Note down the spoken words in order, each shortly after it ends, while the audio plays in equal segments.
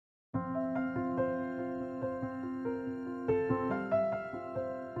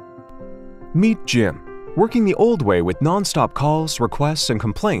Meet Jim, working the old way with non-stop calls, requests, and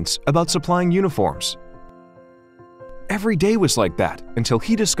complaints about supplying uniforms. Every day was like that until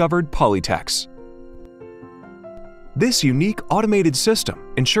he discovered 폴리텍스. This unique automated system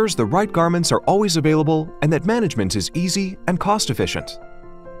ensures the right garments are always available and that management is easy and cost-efficient.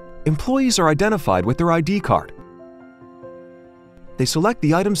 Employees are identified with their ID card. They select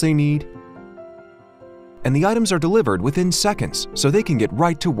the items they need, and the items are delivered within seconds so they can get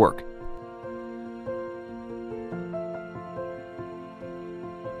right to work.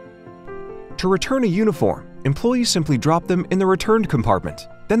 To return a uniform, employees simply drop them in the returned compartment.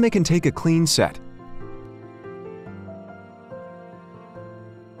 Then they can take a clean set.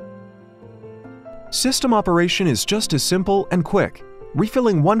 System operation is just as simple and quick.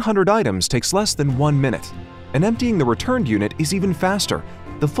 Refilling 100 items takes less than 1 minute. And emptying the returned unit is even faster.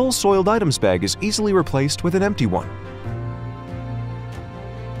 The full soiled items bag is easily replaced with an empty one.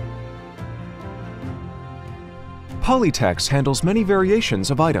 폴리텍스 handles many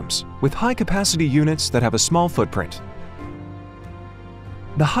variations of items, with high-capacity units that have a small footprint.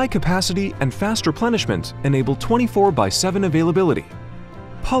 The high capacity and fast replenishment enable 24/7 availability.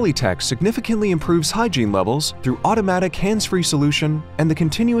 폴리텍스 significantly improves hygiene levels through automatic hands-free solution and the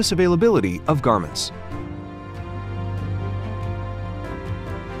continuous availability of garments.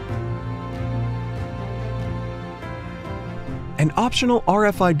 An optional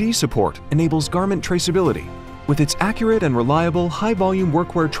RFID support enables garment traceability. With its accurate and reliable high-volume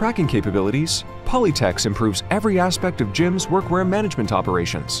workwear tracking capabilities, 폴리텍스 improves every aspect of Jim's workwear management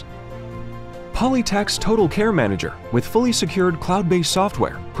operations. 폴리tek's Total Care Manager, with fully secured cloud-based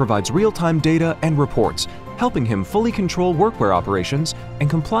software, provides real-time data and reports, helping him fully control workwear operations and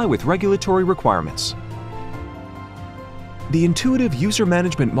comply with regulatory requirements. The intuitive user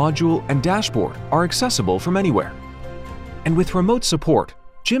management module and dashboard are accessible from anywhere. And with remote support,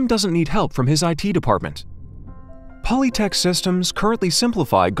 Jim doesn't need help from his IT department. 폴리텍스 systems currently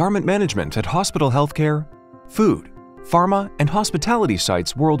simplify garment management at hospital healthcare, food, pharma, and hospitality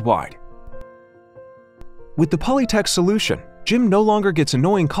sites worldwide. With the 폴리텍스 solution, Jim no longer gets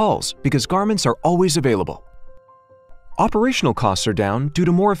annoying calls because garments are always available. Operational costs are down due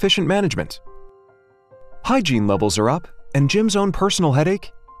to more efficient management. Hygiene levels are up, and Jim's own personal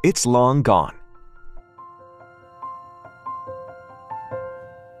headache, it's long gone.